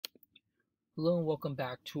Hello and welcome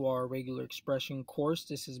back to our regular expression course.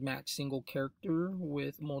 This is match single character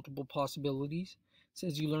with multiple possibilities. It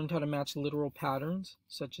says you learned how to match literal patterns,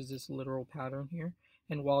 such as this literal pattern here,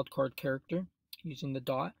 and wildcard character using the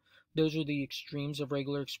dot. Those are the extremes of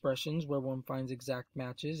regular expressions where one finds exact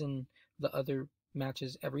matches and the other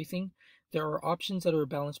matches everything. There are options that are a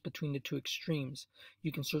balance between the two extremes.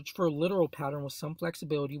 You can search for a literal pattern with some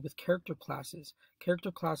flexibility with character classes.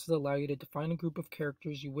 Character classes allow you to define a group of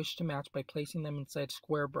characters you wish to match by placing them inside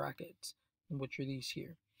square brackets, which are these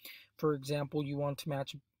here. For example, you want to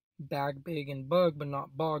match bag, big, and bug, but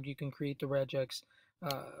not bog. You can create the regex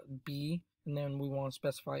B, and then we want to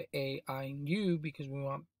specify A, I, and U because we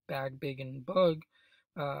want bag, big, and bug.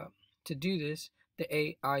 To do this, the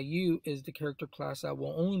A, I, U is the character class that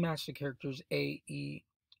will only match the characters A, E,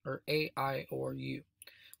 or A, I, or U.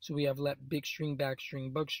 So we have let big string, bag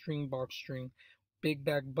string, bug string, box string. Big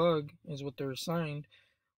bag bug is what they're assigned.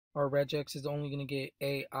 Our regex is only going to get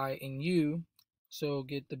A, I, and U. So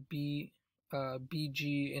get the B,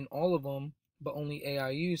 BG in all of them, but only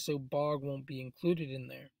AIU, so bog won't be included in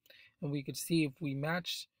there. And we could see if we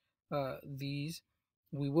match these,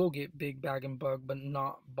 we will get big bag and bug, but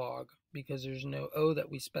not bog, because there's no O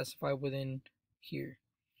that we specify within here.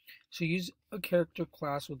 So use a character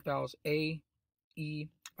class with vowels A, E,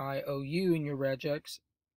 I, O, U in your regex,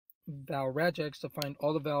 val regex, to find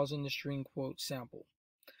all the vowels in the string quote sample.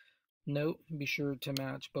 Note, be sure to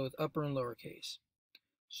match both upper and lowercase.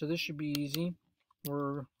 So this should be easy.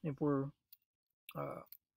 If we're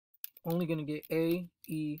only going to get A,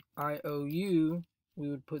 E, I, O, U, we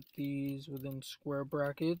would put these within square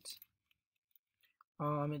brackets.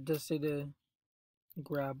 It does say to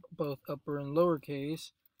grab both upper and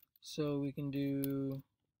lowercase, so we can do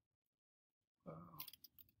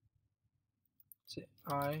say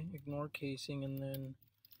I, ignore casing, and then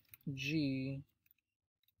G.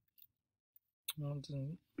 I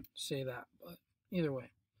didn't say that, but either way,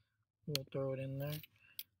 we'll throw it in there.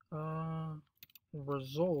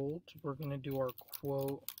 Result, we're going to do our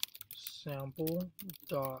quote sample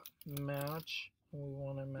dot match, and we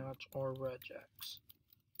want to match our regex.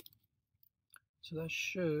 So that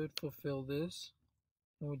should fulfill this,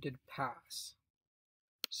 and we did pass.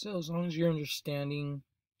 So as long as you're understanding,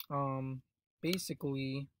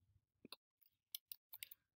 basically,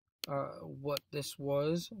 what this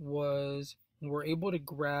was we're able to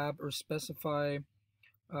grab or specify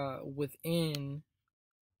within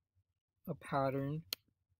a pattern,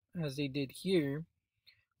 as they did here.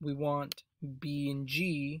 We want B and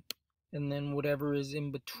G, and then whatever is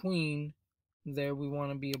in between there, we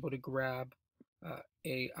want to be able to grab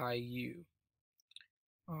A, I, U.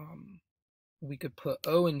 We could put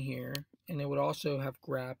O in here, and it would also have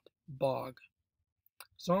grabbed bog.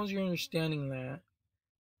 As long as you're understanding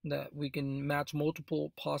that we can match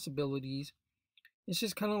multiple possibilities. It's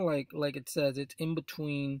just kind of like it says, it's in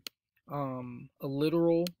between a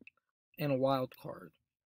literal and a wildcard.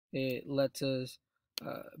 It lets us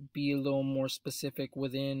be a little more specific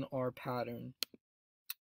within our pattern.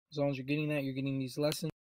 As long as you're getting that, you're getting these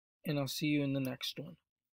lessons, and I'll see you in the next one.